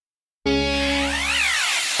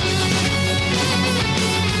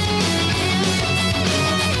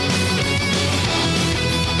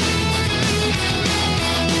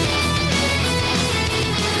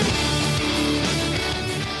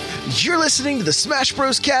listening to the Smash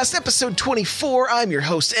Bros. Cast, episode 24. I'm your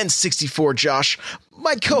host, N64 Josh.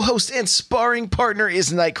 My co-host and sparring partner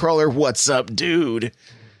is Nightcrawler. What's up, dude?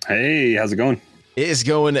 Hey, how's it going? It is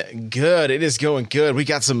going good. It is going good. We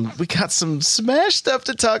got some Smash stuff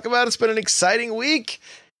to talk about. It's been an exciting week.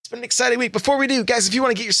 Before we do, guys, if you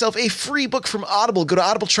want to get yourself a free book from Audible, go to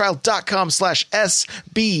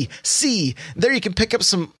audibletrial.com/SBC. There you can pick up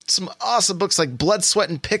some awesome books like Blood, Sweat,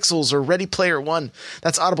 and Pixels or Ready Player One.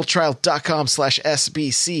 That's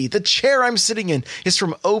audibletrial.com/SBC. The chair I'm sitting in is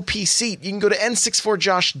from OP Seat. You can go to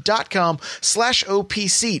n64josh.com/OP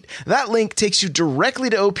Seat. That link takes you directly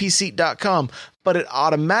to opseat.com, but it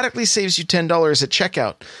automatically saves you $10 at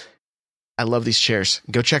checkout. I love these chairs.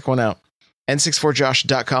 Go check one out.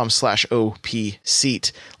 n64josh.com/OP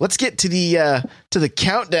Seat. Let's get to the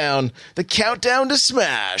countdown. The countdown to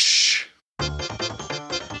Smash.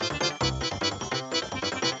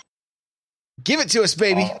 Give it to us,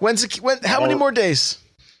 baby. How many more days?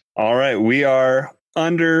 All right, we are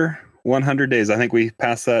under 100 days. I think we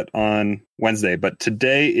passed that on Wednesday, but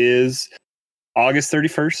today is August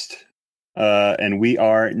 31st, and we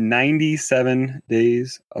are 97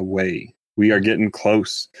 days away. We are getting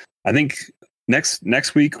close. I think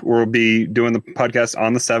next week we'll be doing the podcast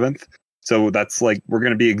on the 7th. So that's like we're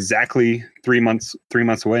going to be exactly 3 months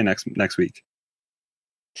away next week.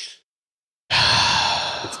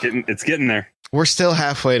 It's getting there. We're still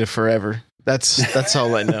halfway to forever. That's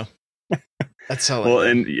all I know. That's all. Well,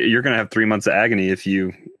 and you're going to have 3 months of agony if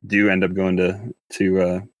you do end up going to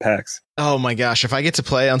PAX. Oh my gosh, if I get to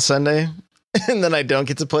play on Sunday and then I don't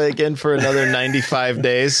get to play again for another 95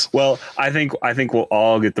 days. Well, I think we'll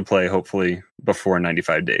all get to play hopefully before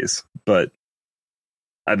 95 days. But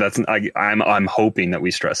I'm hoping that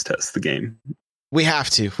we stress test the game. We have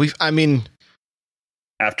to.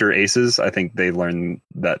 After Aces, I think they learn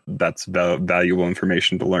that's valuable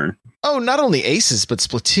information to learn. Oh, not only Aces, but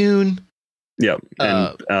Splatoon. Yeah,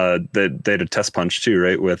 and they had a test punch too,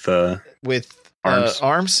 right? With ARMS.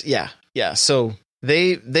 ARMS, yeah. So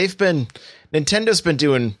Nintendo's been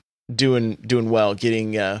doing well,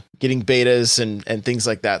 getting betas and things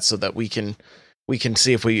like that, so that we can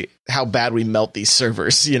see how bad we melt these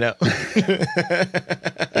servers, you know.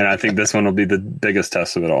 And I think this one will be the biggest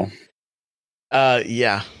test of it all.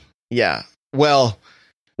 Yeah. Well,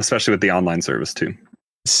 especially with the online service too.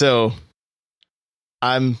 So,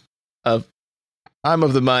 I'm of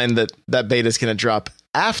the mind that beta is going to drop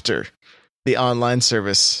after the online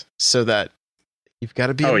service, so that you've got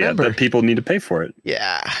to be a member. That people need to pay for it.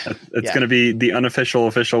 Yeah. It's going to be the unofficial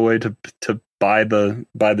official way to buy the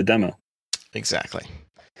demo. Exactly.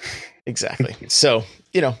 So,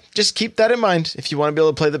 just keep that in mind. If you want to be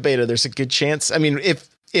able to play the beta, there's a good chance. I mean, if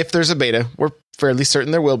there's a beta, we're fairly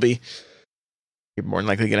certain there will be. You're more than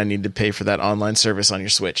likely going to need to pay for that online service on your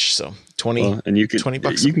Switch. So $20 and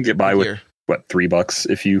 $20 you can get by with $3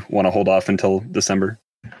 if you want to hold off until December.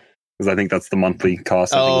 Because I think that's the monthly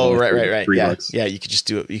cost. Oh, right. $3. Yeah, you could just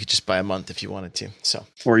do it. You could just buy a month if you wanted to. So,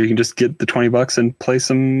 or you can just get the $20 and play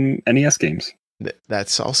some NES games.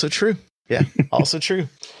 That's also true. Yeah, also true.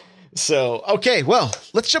 So, okay, well,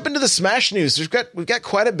 let's jump into the Smash news. We've got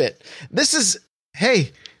quite a bit. This is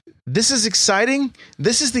exciting.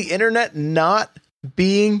 This is the internet not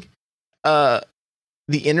being the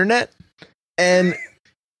internet, and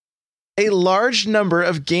a large number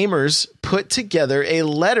of gamers put together a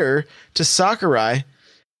letter to Sakurai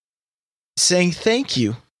saying thank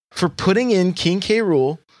you for putting in King K.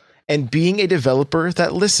 Rool and being a developer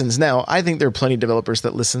that listens. Now, I think there are plenty of developers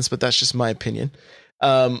that listens, but that's just my opinion.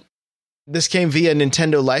 This came via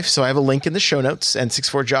Nintendo Life, so I have a link in the show notes,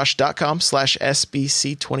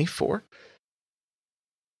 n64josh.com/SBC24.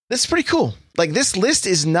 This is pretty cool. Like, this list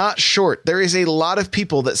is not short. There is a lot of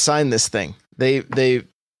people that signed this thing.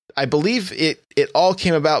 I believe it all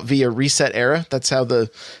came about via Reset Era. That's how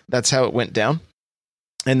it went down.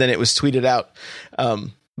 And then it was tweeted out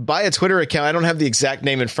by a Twitter account. I don't have the exact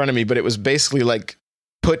name in front of me, but it was basically like,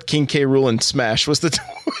 put King K. Rool in Smash was the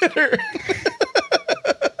Twitter.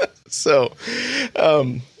 So,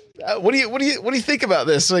 what do you think about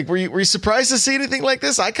this? Like, were you surprised to see anything like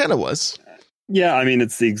this? I kind of was. Yeah, I mean,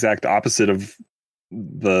 it's the exact opposite of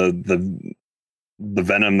the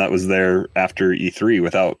venom that was there after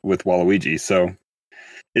E3 with Waluigi. So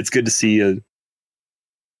it's good to see a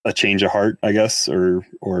change of heart, I guess, or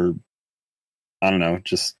I don't know,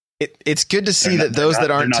 just it's good to see that those that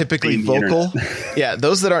aren't typically vocal,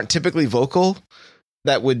 those that aren't typically vocal,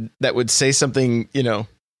 that would say something,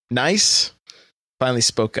 nice, finally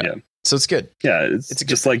spoke up. Yeah. So it's good. Yeah, it's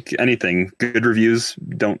just like anything. Good reviews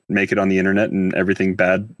don't make it on the internet, and everything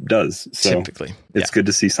bad does. So typically, it's good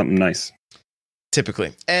to see something nice.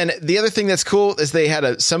 Typically. And the other thing that's cool is they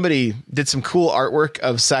had somebody did some cool artwork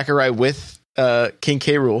of Sakurai with King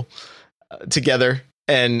K. Rool together,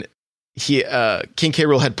 and King K.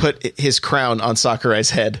 Rool had put his crown on Sakurai's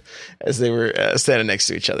head as they were standing next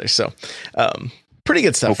to each other. So pretty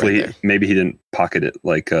good stuff. Hopefully, right maybe he didn't pocket it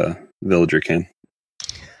like a villager can.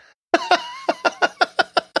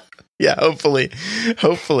 Yeah, hopefully.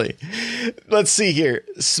 Let's see here.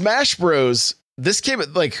 Smash Bros.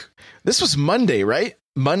 This was Monday, right?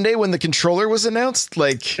 Monday when the controller was announced.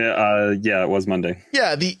 Yeah, it was Monday.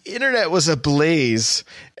 Yeah, the internet was ablaze,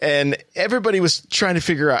 and everybody was trying to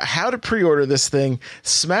figure out how to pre-order this thing.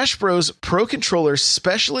 Smash Bros. Pro Controller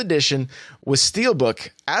Special Edition with Steelbook.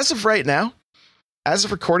 As of right now, as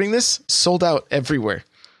of recording this, sold out everywhere.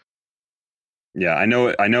 Yeah, I know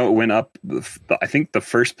it went up. I think the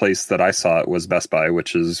first place that I saw it was Best Buy,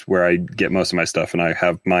 which is where I get most of my stuff, and I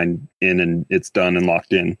have mine in and it's done and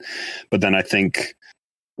locked in. But then I think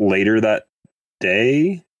later that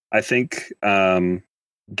day, GameStop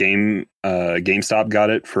got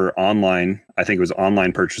it for online. I think it was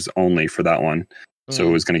online purchase only for that one. So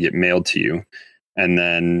it was going to get mailed to you. And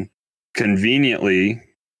then conveniently,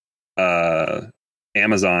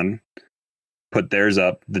 Amazon put theirs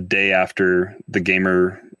up the day after the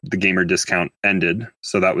gamer discount ended.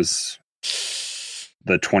 So that was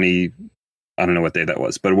the 20, I don't know what day that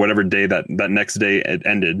was, but whatever day that next day it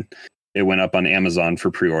ended, it went up on Amazon for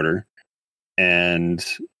pre-order. And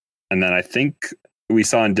then I think we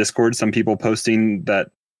saw in Discord some people posting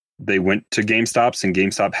that they went to GameStop's, and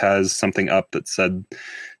GameStop has something up that said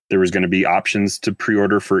there was going to be options to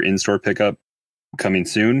pre-order for in-store pickup coming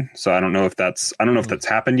soon. So I don't know if that's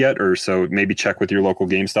happened yet, or so maybe check with your local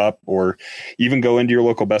GameStop or even go into your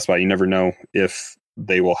local Best Buy. You never know if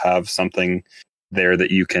they will have something there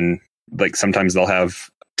that you can, like, sometimes they'll have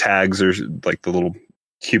tags or like the little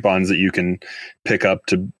coupons that you can pick up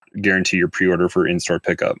to guarantee your pre-order for in-store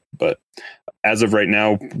pickup. But as of right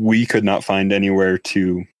now, we could not find anywhere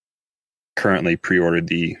to currently pre-order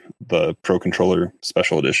the Pro Controller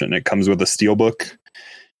Special Edition. It comes with a Steelbook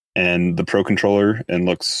and the Pro Controller, and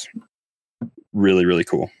looks really, really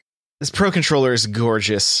cool. This Pro Controller is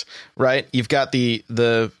gorgeous, right? You've got the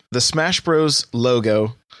Smash Bros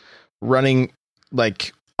logo running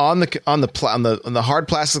like on the hard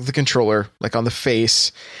plastic of the controller, like on the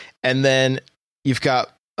face, and then you've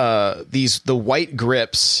got the white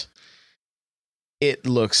grips. It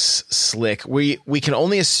looks slick. We can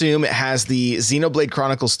only assume it has the Xenoblade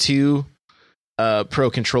Chronicles 2 Pro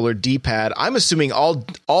Controller D-pad. I'm assuming all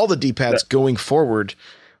the D-pads going forward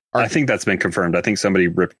I think that's been confirmed. I think somebody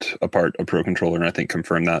ripped apart a Pro Controller and I think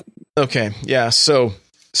confirmed that. Okay, yeah. So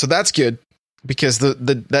that's good, because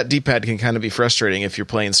that D-pad can kind of be frustrating if you're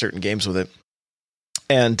playing certain games with it.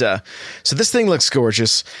 And so this thing looks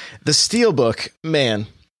gorgeous. The Steelbook, man,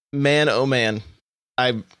 oh man.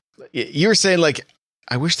 You were saying, like,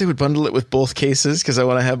 I wish they would bundle it with both cases because I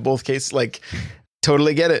want to have both cases. Like,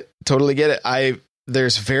 totally get it.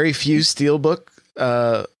 There's very few Steelbooks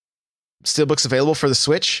available for the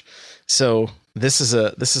Switch, so this is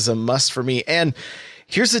a must for me. And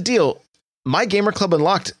here's the deal: my Gamer Club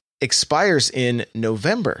Unlocked expires in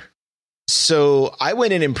November, so I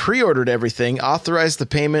went in and pre-ordered everything, authorized the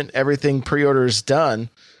payment, everything. Pre-order is done.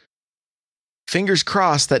 Fingers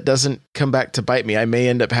crossed that doesn't come back to bite me. I may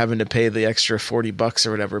end up having to pay the extra $40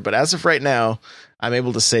 or whatever, but as of right now, I'm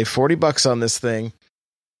able to save $40 on this thing.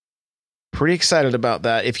 Pretty excited about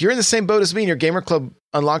that. If you're in the same boat as me and your Gamer Club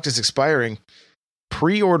Unlocked is expiring,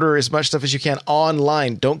 pre-order as much stuff as you can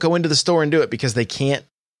online. Don't go into the store and do it, because they can't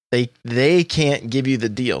give you the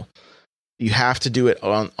deal. You have to do it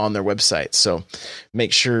on their website. So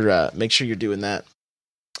make sure you're doing that.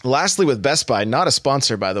 Lastly, with Best Buy, not a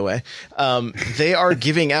sponsor, by the way, they are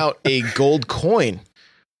giving out a gold coin.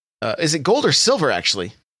 Is it gold or silver,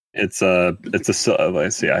 actually? It's a let's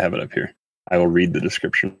see, I have it up here. I will read the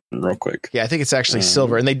description real quick. Yeah, I think it's actually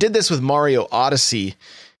silver. And they did this with Mario Odyssey.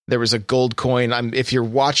 There was a gold coin. If you're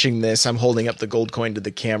watching this, I'm holding up the gold coin to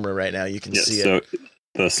the camera right now. You can see it. So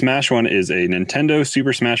the Smash one is a Nintendo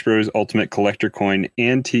Super Smash Bros. Ultimate Collector Coin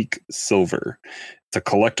Antique Silver. It's a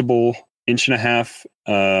collectible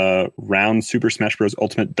 1.5-inch round Super Smash Bros.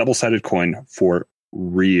 Ultimate double-sided coin for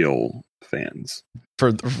real fans.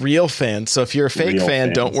 For real fans. So if you're a fake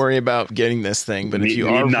fan, don't worry about getting this thing. But if you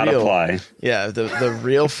are not real, apply. Yeah, the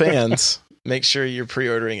real fans, make sure you're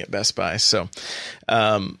pre-ordering at Best Buy. So,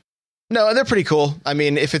 no, and they're pretty cool. I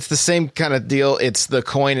mean, if it's the same kind of deal, it's the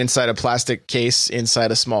coin inside a plastic case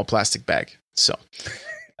inside a small plastic bag. So,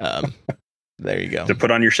 there you go. To put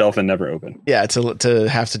on your shelf and never open. Yeah, to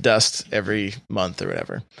have to dust every month or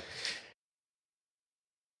whatever.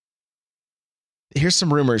 here's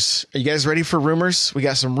some rumors. Are you guys ready for rumors? We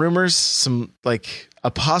got some rumors, some like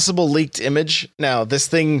a possible leaked image. Now, this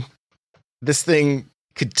thing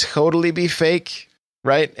could totally be fake,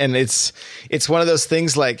 right? And it's one of those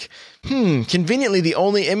things like, conveniently the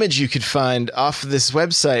only image you could find off of this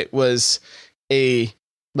website was a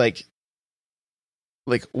like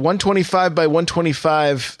 125 by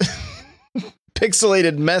 125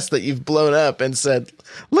 pixelated mess that you've blown up and said,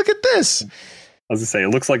 "Look at this." I was gonna say, it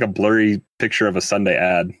looks like a blurry picture of a Sunday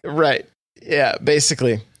ad. Right. Yeah,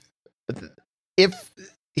 basically.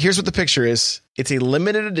 Here's what the picture is. It's a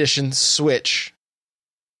limited edition Switch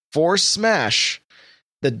for Smash.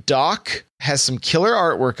 The dock has some killer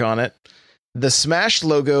artwork on it. The Smash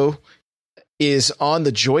logo is on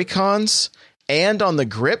the Joy-Cons and on the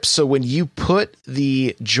grip. So when you put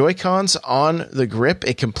the Joy-Cons on the grip,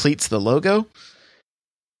 it completes the logo.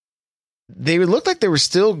 They looked like they were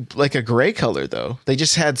still like a gray color though. They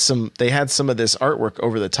had some of this artwork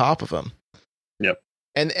over the top of them. Yep.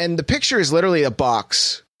 And the picture is literally a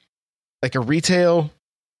box, like a retail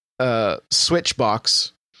Switch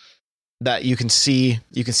box that you can see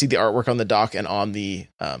the artwork on the dock and on the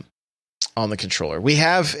controller. We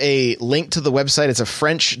have a link to the website. It's a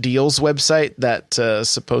French deals website that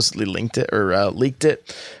supposedly linked it or leaked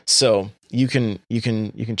it. So you can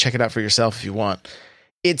check it out for yourself if you want.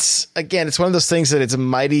 It's one of those things that it's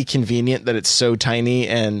mighty convenient that it's so tiny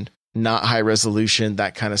and not high resolution,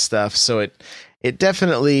 that kind of stuff. So it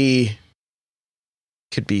definitely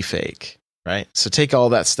could be fake, right? So take all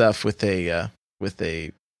that stuff with a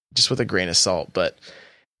grain of salt. But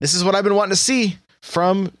this is what I've been wanting to see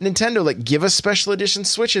from Nintendo. Like, give us special edition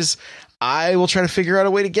Switches. I will try to figure out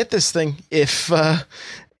a way to get this thing if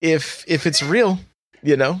it's real,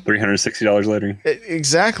 you know. $360 later.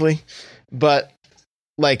 Exactly. But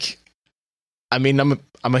like, I mean, I'm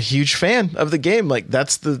a huge fan of the game. Like,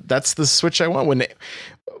 that's the Switch I want. When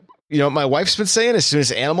my wife's been saying, as soon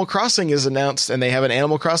as Animal Crossing is announced and they have an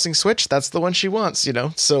Animal Crossing Switch, that's the one she wants, you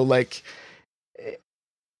know? So like,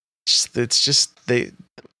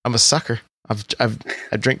 I'm a sucker.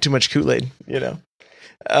 I drink too much Kool-Aid, you know?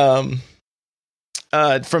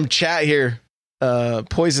 From chat here,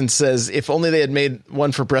 Poison says, if only they had made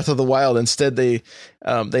one for Breath of the Wild. Instead, they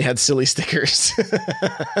had silly stickers.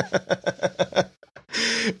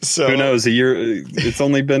 So who knows? A year. It's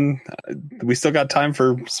only been. We still got time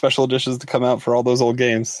for special editions to come out for all those old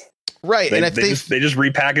games. Right, and if they just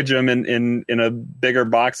repackage them in a bigger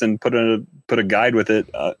box and put a guide with it,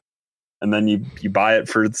 and then you buy it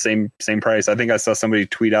for the same price. I think I saw somebody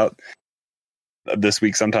tweet out this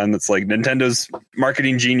week sometime that's like, Nintendo's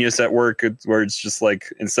marketing genius at work, where it's just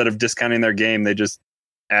like, instead of discounting their game, they just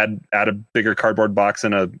add a bigger cardboard box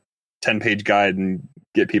and a 10-page guide and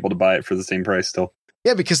get people to buy it for the same price still.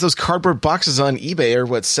 Yeah, because those cardboard boxes on eBay are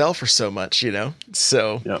what sell for so much, you know?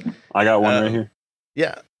 So yep. I got one right here.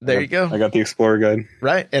 Yeah, there you go. I got the Explorer guide.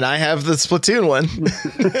 Right, and I have the Splatoon one.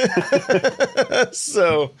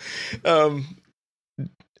 So,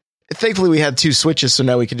 thankfully we had two Switches, so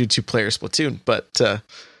now we can do 2-player Splatoon, but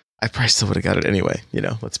I probably still would have got it anyway, you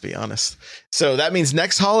know, let's be honest. So that means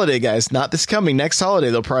next holiday, guys, not this coming, next holiday,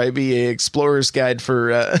 there'll probably be a Explorer's Guide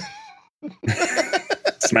for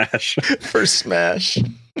Smash. For Smash.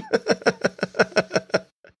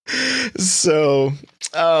 So,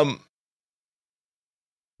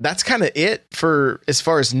 that's kind of it for as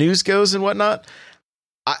far as news goes and whatnot.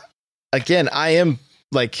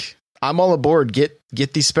 I'm all aboard. Get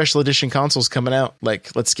these special edition consoles coming out.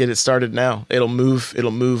 Like, let's get it started now. It'll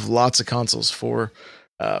move lots of consoles for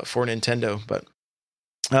Nintendo. But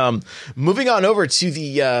moving on over to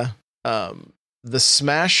the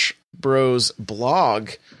Smash Bros blog.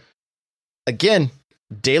 Again,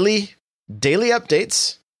 daily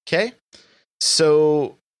updates. Okay,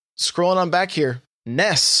 so scrolling on back here,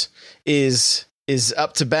 Ness is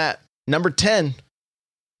up to bat. Number 10.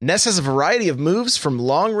 Ness has a variety of moves, from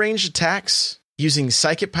long-range attacks using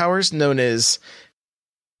psychic powers known as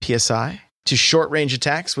PSI to short-range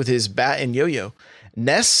attacks with his bat and yo-yo.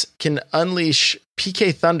 Ness can unleash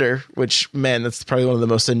PK Thunder, which, man, that's probably one of the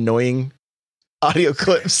most annoying audio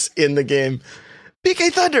clips in the game.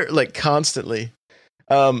 PK Thunder, like, constantly.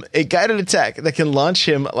 A guided attack that can launch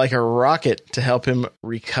him like a rocket to help him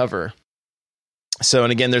recover. So,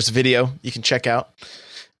 and again, there's a video you can check out.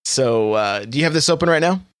 So, do you have this open right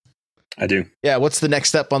now? I do. Yeah, what's the next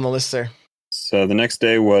step on the list there? So the next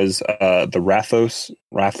day was the Rathalos.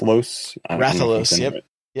 Yep.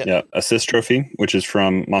 Yeah, assist trophy, which is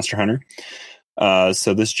from Monster Hunter.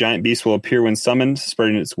 So this giant beast will appear when summoned,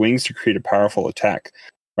 spreading its wings to create a powerful attack.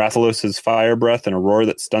 Rathalos has fire breath and a roar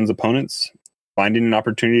that stuns opponents. Finding an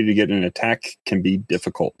opportunity to get an attack can be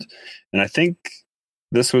difficult. And I think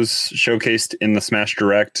this was showcased in the Smash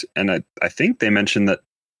Direct, and I think they mentioned that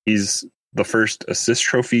he's the first assist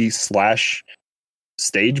trophy /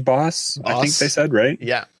 stage boss. I think they said, right?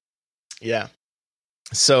 Yeah. Yeah.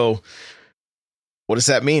 So what does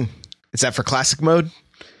that mean? Is that for classic mode?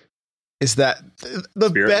 Is that the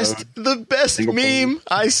Spirit best mode? the best Single meme player?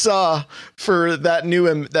 I saw for that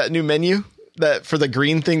new menu, that for the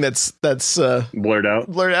green thing that's Blurred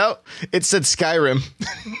out. It said Skyrim.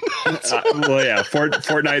 Well, yeah,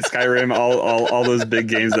 Fortnite, Skyrim, all those big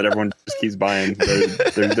games that everyone just keeps buying.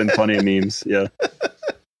 There's been plenty of memes. Yeah.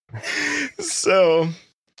 So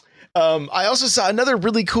I also saw another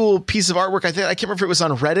really cool piece of artwork. I can't remember if it was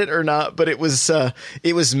on Reddit or not, but it was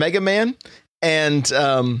Mega Man and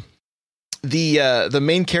the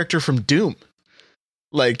main character from Doom,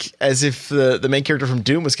 like as if the main character from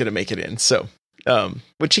Doom was going to make it in. So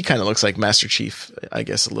which he kind of looks like Master Chief, I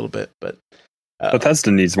guess, a little bit, but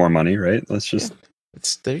Bethesda needs more money, right? Let's just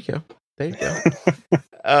there you go.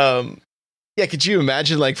 Yeah, could you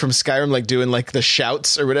imagine like from Skyrim, like doing like the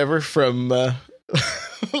shouts or whatever from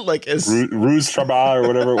like as Ruse Traba or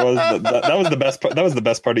whatever it was? That was the best part. That was the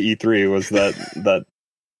best part of E3 was that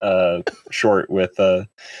short with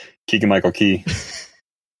Keegan Michael Key.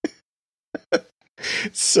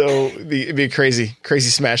 So it'd be a crazy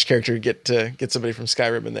Smash character to get somebody from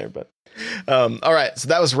Skyrim in there. But all right, so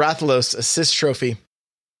that was Rathalos assist trophy.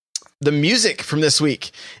 The music from this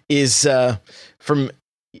week is from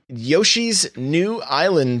Yoshi's New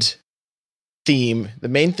Island theme, the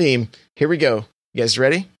main theme. Here we go. You guys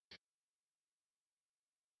ready?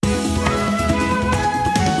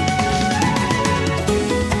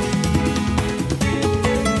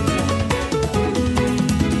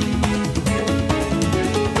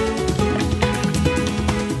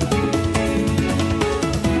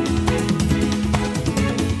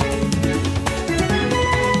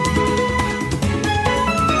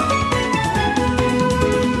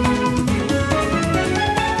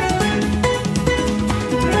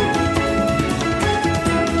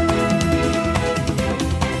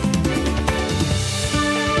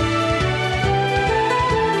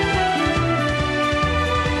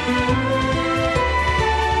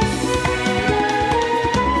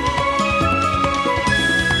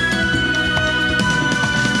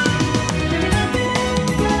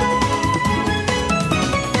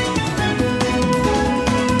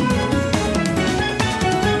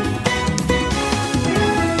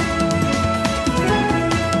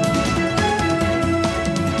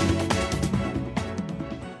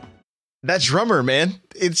 That drummer, man,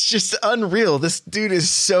 it's just unreal. This dude is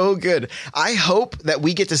so good. I hope that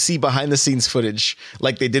we get to see behind the scenes footage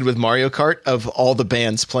like they did with Mario Kart of all the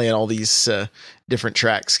bands playing all these different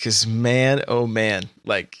tracks. Because man, oh man,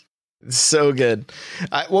 like so good.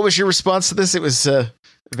 What was your response to this? It was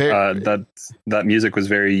very that music was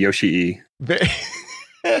very Yoshi-y. Very.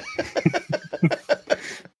 And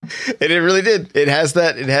it really did. It had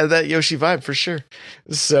that Yoshi vibe for sure.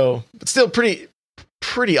 So, but still pretty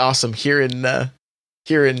awesome hearing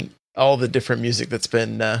all the different music that's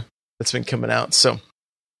been coming out. So,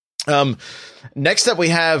 next up we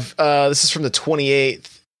have this is from the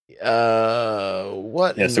 28th.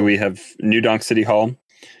 What? Yeah, so we have New Donk City Hall.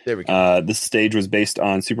 There we go. This stage was based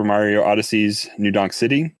on Super Mario Odyssey's New Donk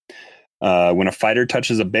City. When a fighter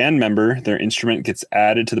touches a band member, their instrument gets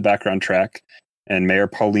added to the background track, and Mayor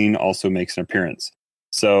Pauline also makes an appearance.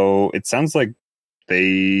 So it sounds like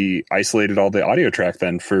they isolated all the audio track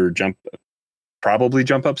then for probably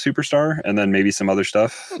Jump Up Superstar, and then maybe some other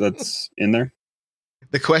stuff that's in there.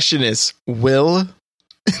 The question is, will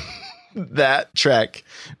that track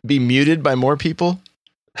be muted by more people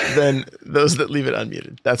than those that leave it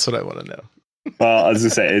unmuted? That's what I want to know. Well, as I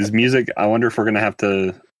say, is music. I wonder if we're going to have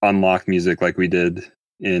to unlock music like we did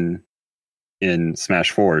in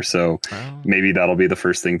Smash 4. So maybe that'll be the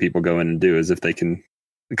first thing people go in and do, is if they can.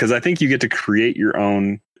 Because I think you get to create your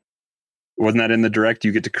own. Wasn't that in the Direct?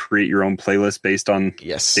 You get to create your own playlist based on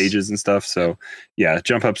stages and stuff. So yeah,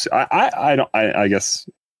 Jump Ups. I guess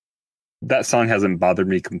that song hasn't bothered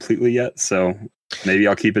me completely yet. So maybe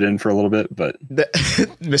I'll keep it in for a little bit. But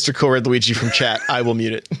Mr. Cool Red Luigi from chat, I will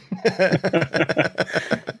mute it.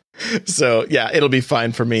 So yeah, it'll be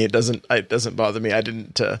fine for me. It doesn't bother me. I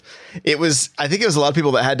think it was a lot of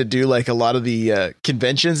people that had to do like a lot of the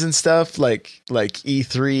conventions and stuff, like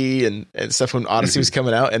E3 and stuff when Odyssey was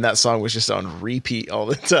coming out, and that song was just on repeat all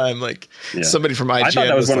the time. Like somebody from IGN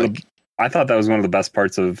I thought that was one of the best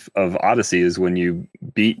parts of Odyssey, is when you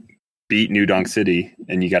beat New Donk City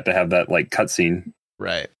and you got to have that like cutscene.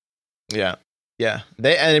 Right. Yeah. Yeah.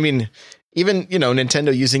 And I mean, even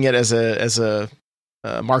Nintendo using it as a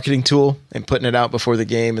marketing tool and putting it out before the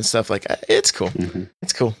game and stuff like that. It's cool. Mhm.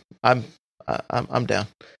 It's cool. I'm down.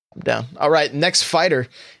 I'm down. All right, next fighter,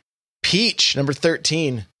 Peach, number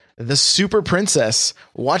 13, the Super Princess.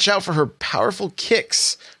 Watch out for her powerful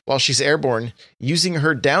kicks while she's airborne. Using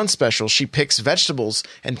her down special, she picks vegetables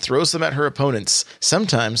and throws them at her opponents.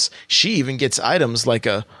 Sometimes she even gets items like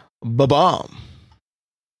a ba-bomb.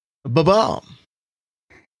 Ba-bomb.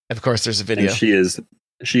 Of course, there's a video. And she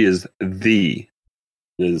is the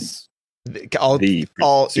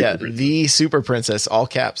Super Princess, all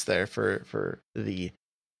caps there for the.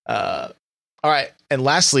 All right, and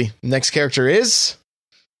lastly, next character is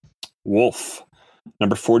Wolf,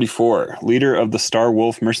 number 44, leader of the Star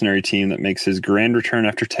Wolf mercenary team that makes his grand return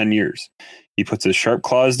after 10 years. He puts his sharp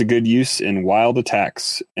claws to good use in wild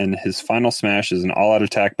attacks, and his final smash is an all-out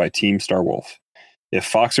attack by Team Star Wolf. If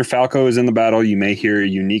Fox or Falco is in the battle, you may hear a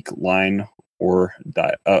unique line of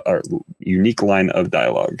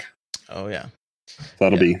dialogue. Oh yeah,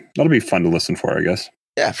 that'll be fun to listen for, I guess.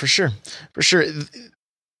 Yeah, for sure.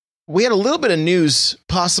 We had a little bit of news,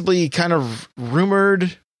 possibly kind of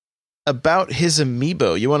rumored about his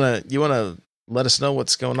amiibo. You wanna let us know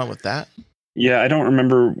what's going on with that? Yeah, I don't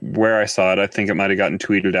remember where I saw it. I think it might have gotten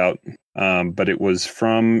tweeted out, but it was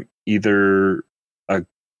from either a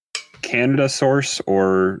Canada source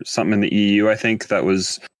or something in the EU. I think that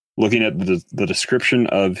was looking at the description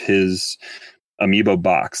of his amiibo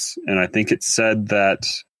box, and I think it said that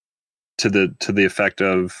to the effect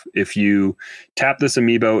of, if you tap this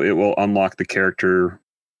amiibo, it will unlock the character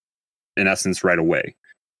in essence right away.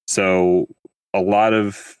 So a lot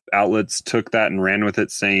of outlets took that and ran with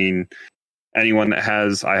it, saying anyone that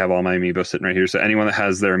has, I have all my amiibo sitting right here, so anyone that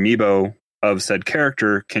has their amiibo of said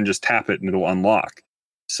character can just tap it and it'll unlock.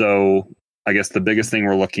 So I guess the biggest thing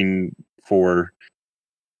we're looking for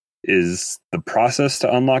is the process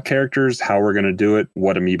to unlock characters, how we're going to do it,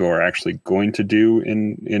 what amiibo are actually going to do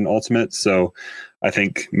in Ultimate. So I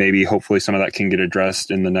think maybe hopefully some of that can get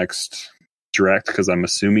addressed in the next direct, because I'm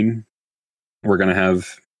assuming we're going to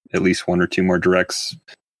have at least one or two more directs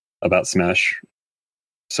about Smash.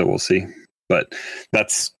 So we'll see. But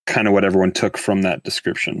that's kind of what everyone took from that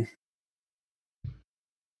description.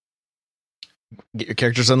 Get your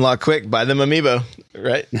characters unlocked quick, buy them amiibo,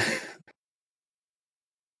 right?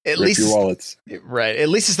 At least your wallets. Right. At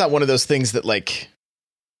least it's not one of those things that, like,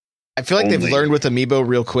 I feel like they've learned with amiibo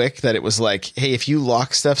real quick that it was like, hey, if you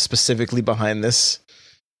lock stuff specifically behind this,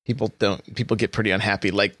 people get pretty unhappy.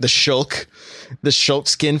 Like the Shulk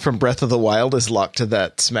skin from Breath of the Wild is locked to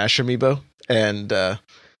that Smash amiibo. And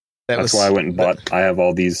that's why I went and bought. I have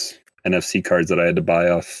all these NFC cards that I had to buy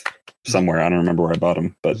off somewhere. I don't remember where I bought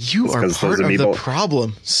them, but you are part of the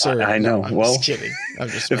problem, sir. I know. I'm well, just kidding. I'm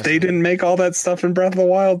just if they didn't make all that stuff in Breath of the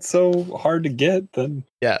Wild so hard to get, then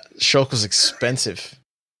yeah, Shulk was expensive.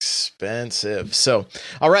 So,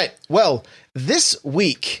 all right. Well, this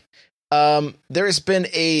week, there has been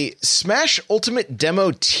a Smash Ultimate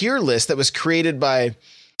demo tier list that was created by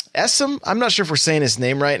Essam. I'm not sure if we're saying his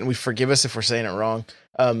name right, and we forgive us if we're saying it wrong.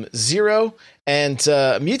 Zero and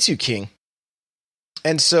Mewtwo King.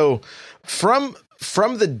 And so from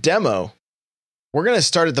the demo, we're going to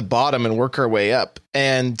start at the bottom and work our way up.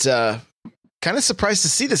 And kind of surprised to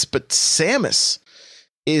see this, but Samus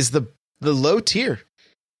is the low tier.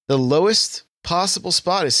 The lowest possible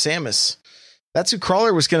spot is Samus. That's who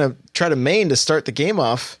Crawler was going to try to main to start the game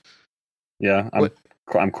off. Yeah,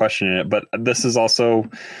 I'm questioning it, but this is also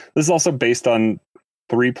based on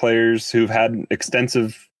 3 players who've had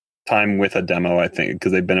extensive time with a demo, I think,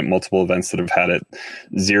 because they've been at multiple events that have had it.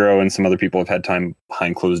 Zero and some other people have had time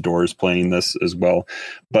behind closed doors playing this as well.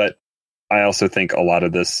 But I also think a lot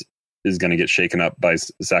of this is going to get shaken up by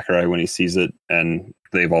Sakurai when he sees it, and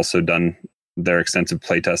they've also done their extensive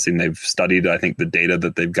playtesting. They've studied, I think, the data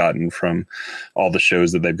that they've gotten from all the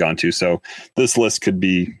shows that they've gone to. So this list could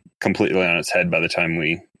be completely on its head by the time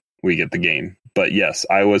we get the game. But yes,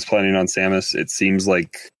 I was planning on Samus. It seems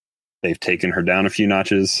like they've taken her down a few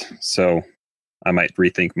notches, so I might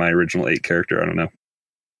rethink my original 8 character. I don't know.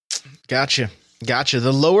 Gotcha.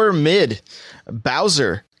 The lower mid,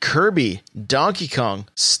 Bowser, Kirby, Donkey Kong,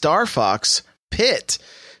 Star Fox, Pit,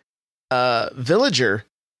 Villager,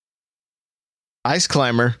 Ice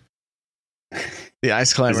Climber. The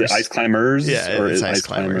Ice Climbers. Is it Ice Climbers? Yeah, or it's Ice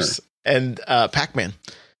Climbers. And Pac-Man.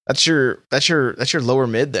 That's your lower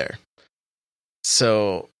mid there.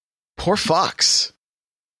 So poor Fox.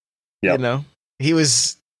 Yep. You know,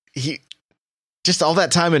 he just all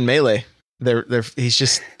that time in Melee.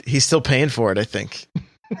 He's still paying for it, I think,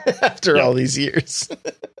 after all these years.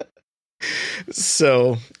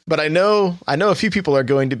 So, but I know a few people are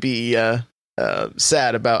going to be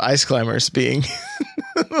sad about Ice Climbers being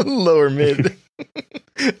lower mid.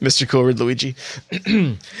 Mr. Coolridge Luigi.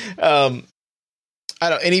 I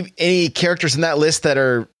don't any characters in that list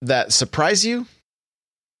that surprise you?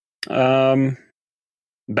 I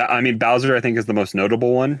mean, Bowser, I think, is the most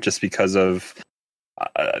notable one, just because of.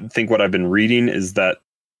 I think what I've been reading is that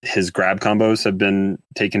his grab combos have been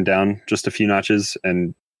taken down just a few notches,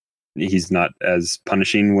 and he's not as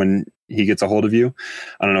punishing when he gets a hold of you.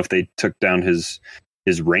 I don't know if they took down his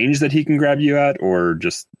range that he can grab you at, or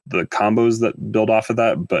just the combos that build off of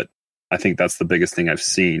that, but I think that's the biggest thing I've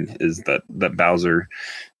seen is that Bowser,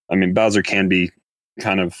 I mean, Bowser can be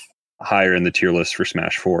kind of higher in the tier list for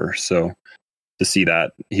Smash 4. So to see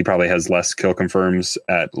that, he probably has less kill confirms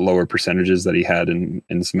at lower percentages that he had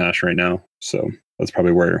in Smash right now. So that's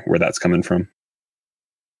probably where that's coming from.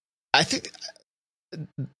 I think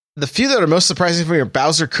the few that are most surprising for me are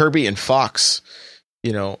Bowser, Kirby, and Fox.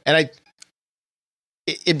 And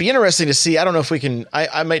it'd be interesting to see. I don't know if we can.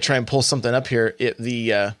 I might try and pull something up here.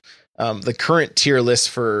 The current tier list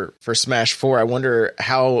for Smash 4. I wonder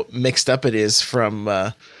how mixed up it is from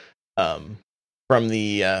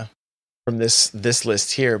this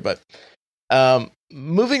list here. But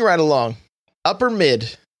moving right along, upper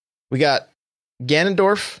mid, we got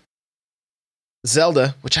Ganondorf,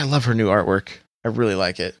 Zelda, which I love her new artwork. I really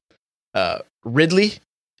like it. Ridley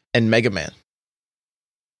and Mega Man.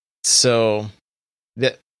 So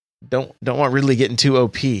that don't want Ridley getting too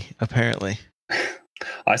OP apparently.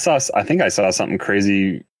 I think I saw something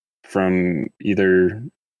crazy from either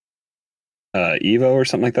Evo or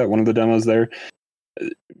something like that. One of the demos there,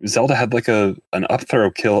 Zelda had like an up throw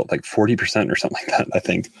kill at like 40% or something like that. I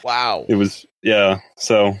think. Wow. It was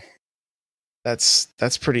So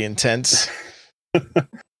that's pretty intense.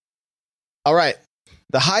 All right,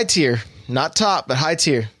 the high tier, not top, but high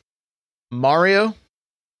tier: Mario,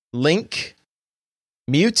 Link,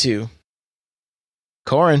 Mewtwo,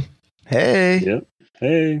 Corrin. Hey. Yep.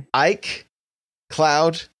 Hey. Ike,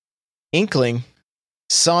 Cloud, Inkling,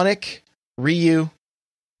 Sonic, Ryu,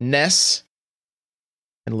 Ness,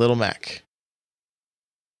 and Little Mac.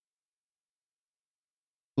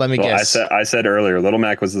 Let me guess. I said earlier, Little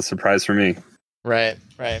Mac was the surprise for me. Right.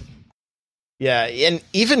 Yeah, and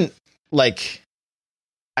even like,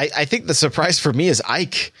 I think the surprise for me is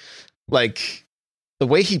Ike. Like, the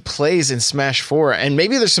way he plays in Smash 4, and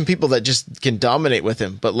maybe there's some people that just can dominate with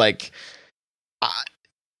him, but like,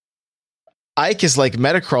 Ike is like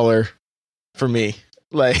Metacrawler for me.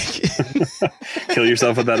 Like, kill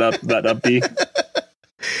yourself with that up B.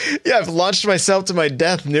 Yeah, I've launched myself to my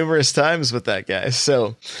death numerous times with that guy.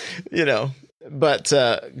 So, but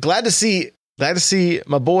glad to see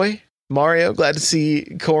my boy Mario. Glad to see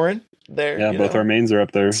Corrin there. Yeah, both our mains are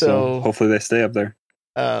up there. So hopefully they stay up there.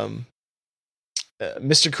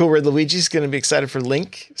 Mr. Cool Red Luigi's going to be excited for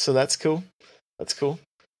Link. So that's cool.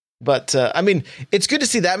 But I mean, it's good to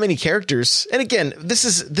see that many characters. And again, this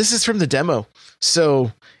is from the demo,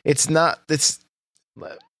 so it's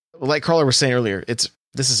like Crawler was saying earlier.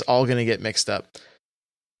 This is all going to get mixed up.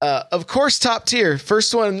 Of course, top tier,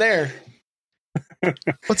 first one there.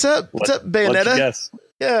 What's up? What's up, Bayonetta?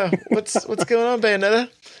 Yeah, what's going on, Bayonetta?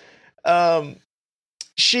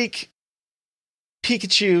 Sheik,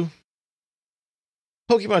 Pikachu,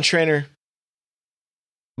 Pokemon Trainer,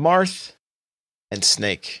 Marth, and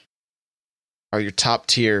Snake are your top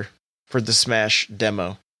tier for the Smash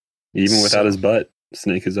demo. Even without his butt,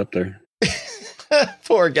 Snake is up there.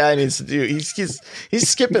 Poor guy needs to do. He's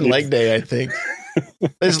skipping leg day, I think.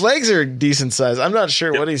 His legs are decent size. I'm not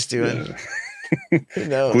sure what he's doing. Yeah. Who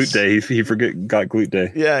knows? Glute day. He got glute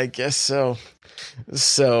day. Yeah, I guess so.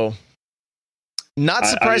 So, not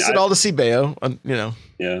surprised at all to see Bayo.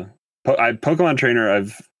 Yeah, Pokemon Trainer.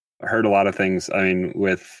 I've heard a lot of things. I mean,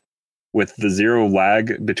 with the zero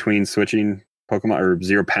lag between switching Pokemon, or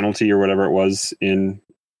zero penalty or whatever it was in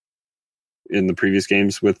the previous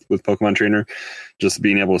games with Pokemon Trainer, just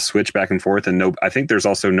being able to switch back and forth, and I think there's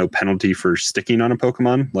also no penalty for sticking on a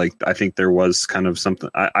Pokemon. Like, I think there was kind of something.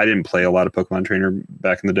 I didn't play a lot of Pokemon Trainer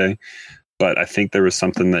back in the day, but I think there was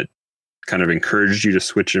something that kind of encouraged you to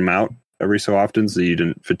switch them out every so often so you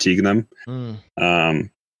didn't fatigue them.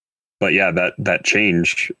 But yeah, that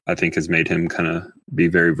change, I think, has made him kind of be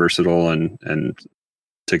very versatile and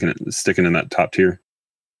sticking in that top tier.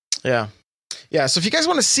 Yeah. Yeah. So if you guys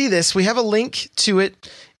want to see this, we have a link to it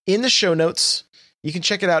in the show notes. You can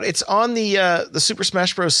check it out. It's on the Super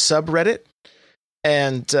Smash Bros. Subreddit.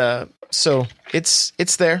 And so it's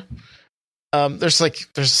there. There's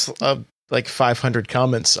like 500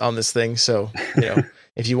 comments on this thing. So,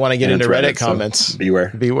 if you want to get into Reddit comments,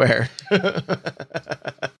 beware.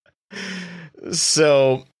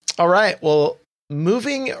 So All right. Well,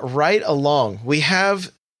 moving right along, we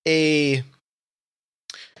have here's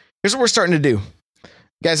what we're starting to do.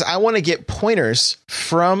 Guys, I want to get pointers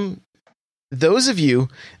from those of you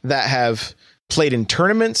that have played in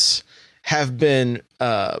tournaments, have been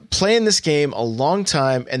playing this game a long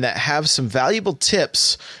time, and that have some valuable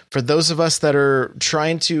tips for those of us that are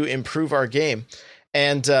trying to improve our game.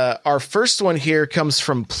 And our first one here comes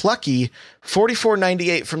from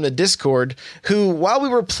Plucky4498 from the Discord, who, while we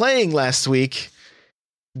were playing last week,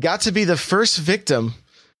 got to be the first victim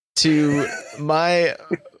to my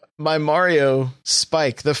Mario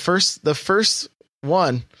spike. The first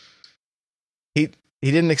one. He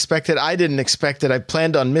didn't expect it. I didn't expect it. I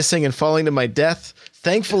planned on missing and falling to my death.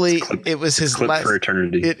 Thankfully, it was his last. For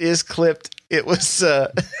eternity. It is clipped. It was.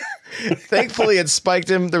 Thankfully, it spiked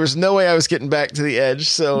him. There was no way I was getting back to the edge,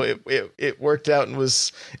 so it worked out and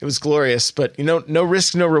it was glorious. But no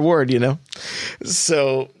risk, no reward.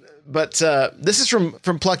 So. But this is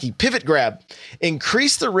from Plucky. Pivot grab.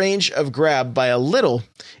 Increase the range of grab by a little.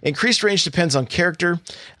 Increased range depends on character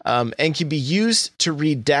and can be used to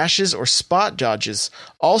read dashes or spot dodges.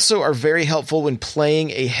 Also are very helpful when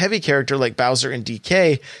playing a heavy character like Bowser and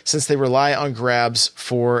DK, since they rely on grabs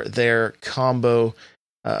for their combos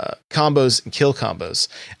and kill combos.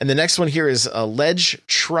 And the next one here is a ledge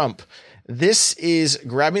trump. This is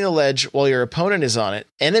grabbing the ledge while your opponent is on it.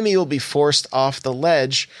 Enemy will be forced off the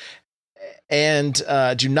ledge and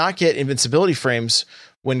do not get invincibility frames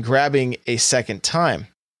when grabbing a second time.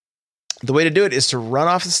 The way to do it is to run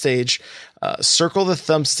off the stage, circle the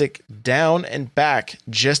thumbstick down and back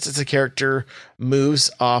just as the character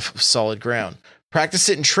moves off of solid ground. Practice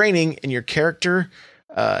it in training in your character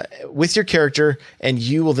with your character, and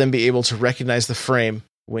you will then be able to recognize the frame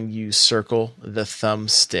when you circle the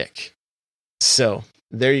thumbstick. So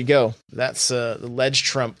there you go. That's the ledge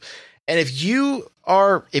trump. And if you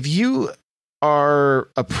are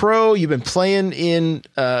a pro, you've been playing in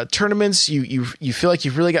tournaments, you feel like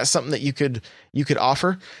you've really got something that you could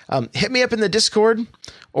offer, hit me up in the Discord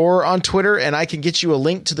or on Twitter, and I can get you a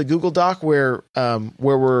link to the Google Doc where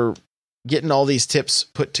we're getting all these tips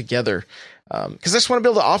put together. Because I just want to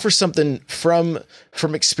be able to offer something from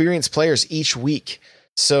experienced players each week.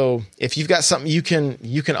 So if you've got something you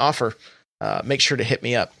can offer, make sure to hit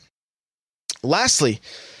me up. Lastly,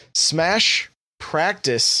 Smash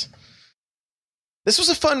practice. This was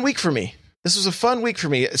a fun week for me.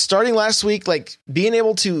 Starting last week, like being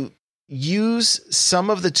able to use some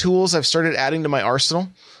of the tools I've started adding to my arsenal,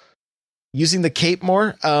 using the cape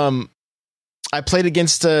more. I played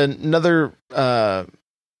against another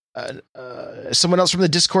someone else from the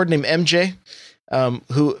Discord named MJ,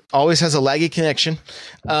 who always has a laggy connection.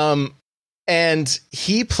 And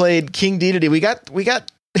he played King Dedede. We got we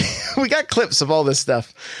got clips of all this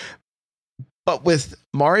stuff. But with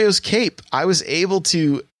Mario's cape, I was able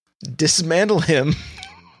to dismantle him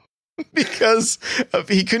because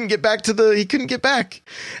he couldn't get back.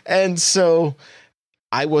 And so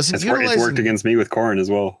I wasn't utilizing. It's worked against me with Corrin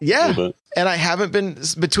as well. Yeah. And I haven't been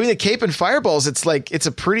between the cape and fireballs. It's like, it's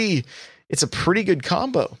a pretty good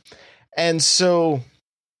combo. And so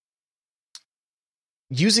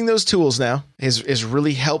using those tools now has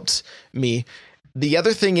really helped me. The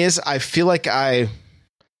other thing is I feel like I've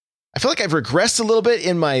regressed a little bit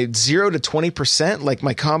in my 0 to 20%. Like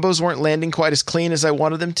my combos weren't landing quite as clean as I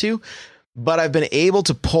wanted them to, but I've been able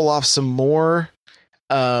to pull off some more,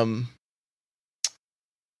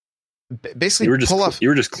 basically you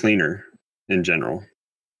were just cleaner in general.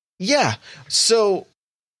 Yeah. So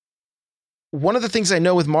one of the things I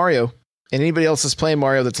know with Mario and anybody else that's playing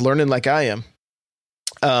Mario that's learning like I am,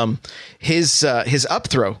 his up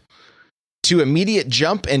throw to immediate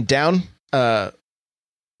jump and down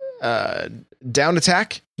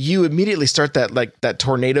attack, you immediately start that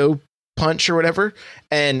tornado punch or whatever.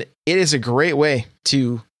 And it is a great way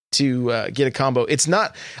to get a combo. It's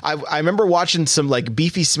not, I remember watching some like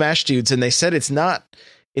beefy Smash dudes and they said it's not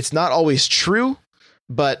always true,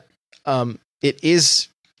 but it is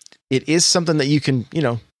something that you can,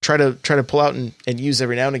 try to pull out and use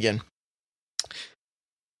every now and again.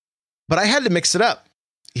 But I had to mix it up.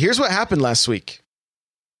 Here's what happened last week.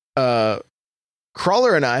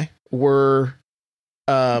 Crawler and I were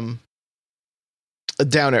down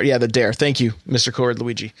there. Yeah, the dare. Thank you, Mr. Cord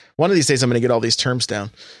Luigi. One of these days I'm going to get all these terms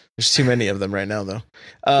down. There's too many of them right now, though.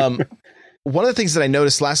 One of the things that I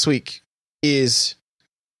noticed last week is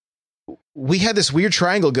we had this weird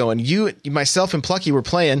triangle going. You, myself, and Plucky were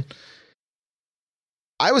playing.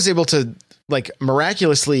 I was able to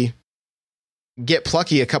miraculously get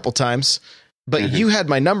Plucky a couple times, but you had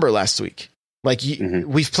my number last week.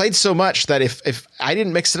 We've played so much that if I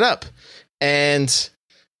didn't mix it up and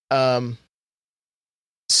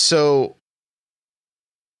So,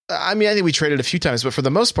 I mean, I think we traded a few times, but for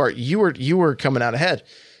the most part, you were coming out ahead.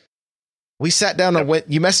 We sat down on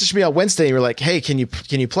you messaged me on Wednesday. And you were like, "Hey, can you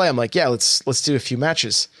play?" I'm like, "Yeah, let's do a few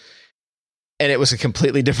matches." And it was a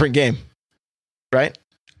completely different game, right?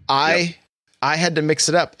 I had to mix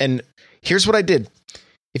it up, and here's what I did.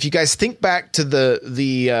 If you guys think back to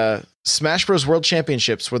the Smash Bros. World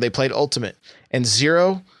Championships where they played Ultimate, and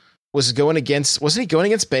Zero was going against, wasn't he going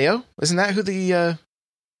against Bayo? Isn't that who the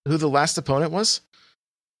last opponent was?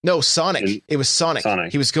 No, Sonic. It was Sonic.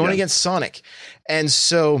 He was going against Sonic. And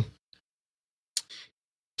so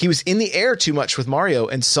he was in the air too much with Mario,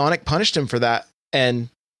 and Sonic punished him for that. And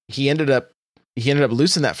he ended up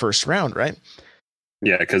losing that first round, right?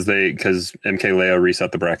 Yeah, because MKLeo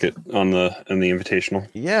reset the bracket in the Invitational.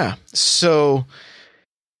 Yeah. So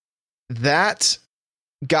that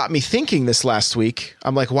got me thinking this last week.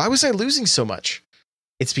 I'm like, why was I losing so much?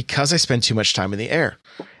 It's because I spent too much time in the air.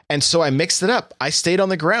 And so I mixed it up. I stayed on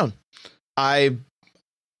the ground. Corrin's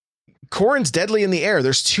deadly in the air.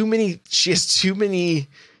 She has too many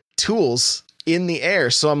tools in the air.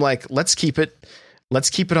 So I'm like, let's keep it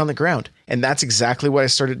on the ground. And that's exactly what I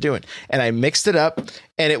started doing. And I mixed it up,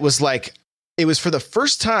 and it was for the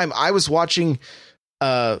first time I was watching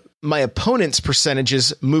my opponent's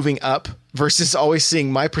percentages moving up versus always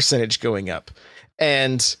seeing my percentage going up.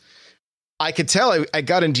 And I could tell I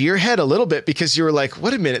got into your head a little bit because you were like,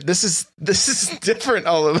 wait a minute, this is different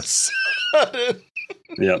all of a sudden.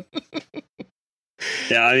 Yep.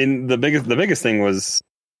 Yeah, I mean, the biggest thing was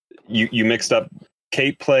you mixed up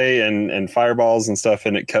cape play and fireballs and stuff,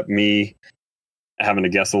 and it kept me having to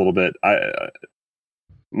guess a little bit.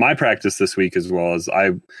 My practice this week, as well as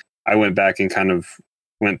I went back and kind of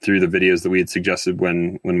went through the videos that we had suggested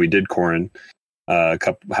when we did Corrin,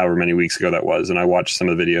 however many weeks ago that was, and I watched some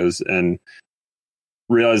of the videos and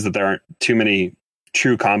realized that there aren't too many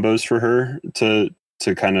true combos for her to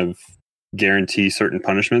kind of guarantee certain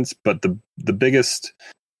punishments. But the biggest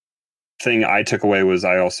thing I took away was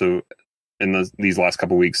I also, in these last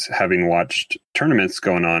couple of weeks, having watched tournaments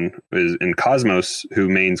going on, is in Cosmos, who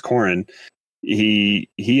mains Corrin, he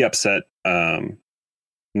upset Nairo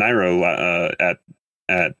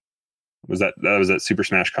at was at Super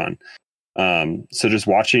Smash Con. So just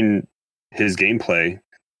watching his gameplay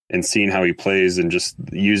and seeing how he plays, and just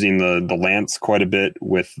using the lance quite a bit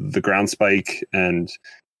with the ground spike and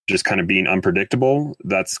just kind of being unpredictable,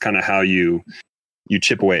 that's kind of how you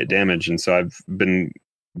chip away at damage. And so I've been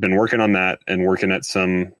working on that, and working at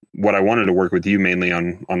what I wanted to work with you mainly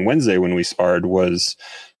on Wednesday when we sparred was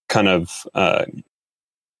kind of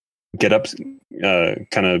get up,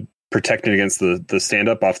 kind of protecting against the stand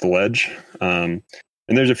up off the ledge.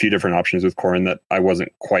 And there's a few different options with Corrin that I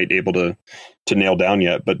wasn't quite able to nail down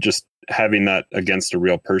yet, but just having that against a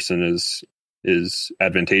real person is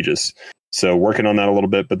advantageous. So working on that a little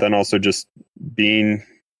bit, but then also just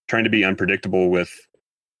trying to be unpredictable with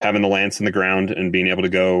having the lance in the ground and being able to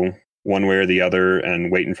go one way or the other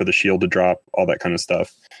and waiting for the shield to drop, all that kind of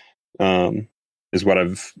stuff, is what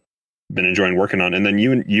I've been enjoying working on. And then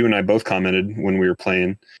you and I both commented when we were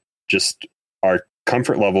playing, just our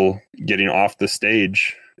comfort level getting off the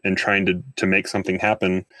stage and trying to make something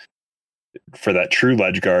happen for that true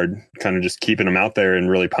ledge guard, kind of just keeping them out there and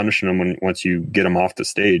really punishing them once you get them off the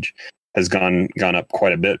stage, has gone up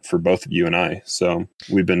quite a bit for both of you and I. So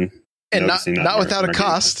we've been, and not without a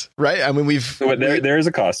cost, right? I mean, there is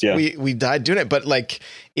a cost. Yeah, we died doing it, but like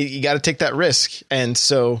you got to take that risk, and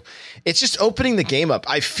so it's just opening the game up.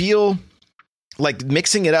 I feel like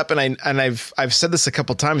mixing it up, and I've said this a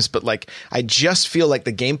couple times, but like I just feel like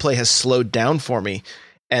the gameplay has slowed down for me,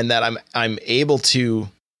 and that I'm able to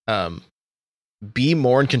be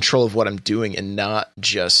more in control of what I'm doing, and not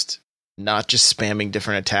just spamming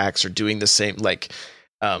different attacks or doing the same. Like,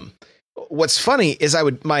 what's funny is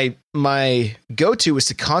my go-to was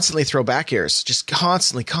to constantly throw back airs, just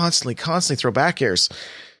constantly throw back airs.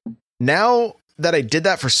 Now that I did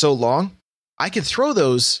that for so long, I can throw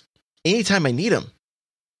those anytime I need them,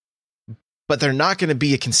 but they're not going to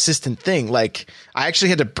be a consistent thing. Like I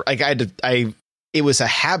actually it was a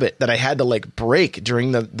habit that I had to like break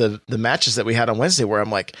during the matches that we had on Wednesday, where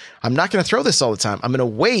I'm like, I'm not going to throw this all the time. I'm going to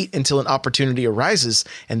wait until an opportunity arises,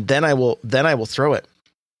 and then I will throw it.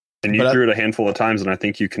 And you threw it a handful of times, and I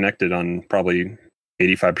think you connected on probably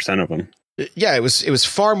 85% of them. Yeah, it was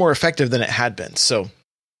far more effective than it had been. So,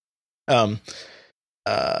 yeah.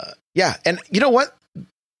 And you know what?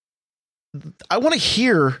 I want to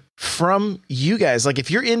hear from you guys. Like if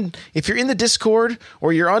you're in the Discord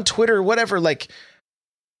or you're on Twitter or whatever, like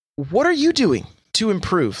what are you doing to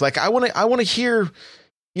improve? Like I want to hear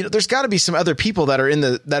there's got to be some other people that are in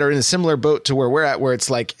a similar boat to where we're at, where it's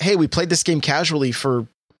like, hey, we played this game casually for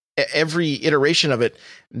every iteration of it.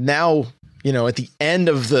 Now, at the end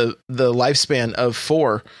of the lifespan of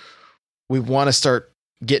 4, we want to start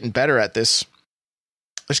getting better at this.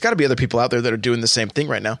 There's got to be other people out there that are doing the same thing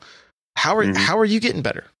right now. How are you getting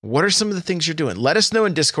better? What are some of the things you're doing? Let us know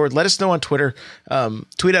in Discord. Let us know on Twitter.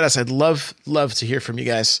 Tweet at us. I'd love to hear from you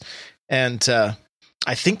guys. And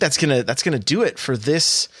I think that's gonna do it for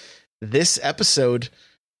this episode.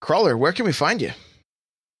 Crawler, where can we find you?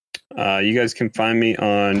 You guys can find me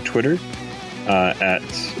on Twitter at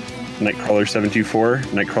Nightcrawler724.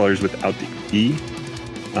 Nightcrawlers without the E.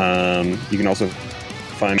 You can also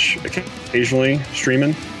find occasionally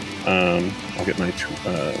streaming. I'll get my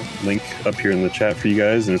link up here in the chat for you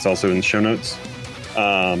guys, and it's also in the show notes.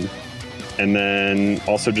 And then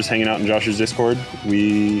also just hanging out in Josh's Discord.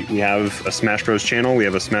 We have a Smash Bros channel. We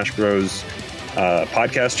have a Smash Bros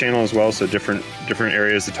podcast channel as well. So different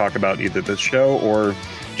areas to talk about either the show or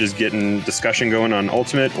just getting discussion going on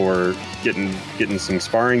Ultimate, or getting some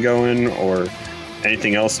sparring going, or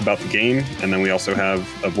anything else about the game. And then we also have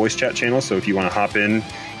a voice chat channel. So if you want to hop in,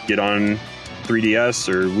 get on 3DS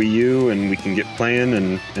or Wii U, and we can get playing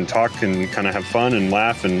and talk and kind of have fun and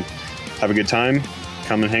laugh and have a good time,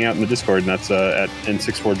 come and hang out in the Discord. And that's at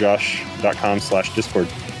n64josh.com/Discord.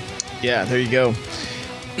 Yeah, there you go.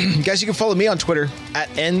 Guys, you can follow me on Twitter at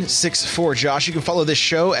n64josh. You can follow this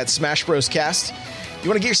show at Smash Bros Cast. You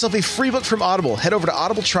want to get yourself a free book from Audible, head over to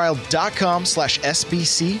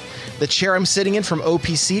audibletrial.com/SBC. The chair I'm sitting in from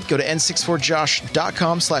OPC, go to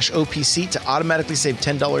n64josh.com/OPC to automatically save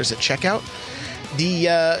 $10 at checkout.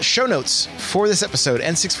 The show notes for this episode,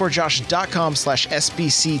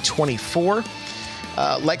 n64josh.com/SBC24.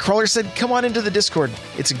 Like Crawler said, come on into the Discord.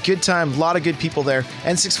 It's a good time. A lot of good people there.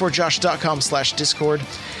 n64josh.com/Discord.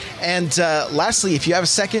 And lastly, if you have a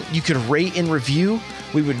second, you could rate and review.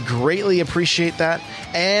 We would greatly appreciate that.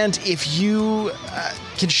 And if you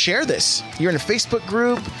can share this, you're in a Facebook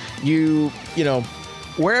group,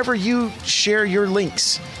 wherever you share your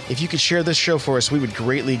links, if you could share this show for us, we would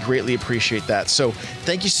greatly, greatly appreciate that. So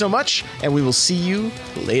thank you so much, and we will see you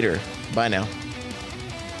later. Bye now.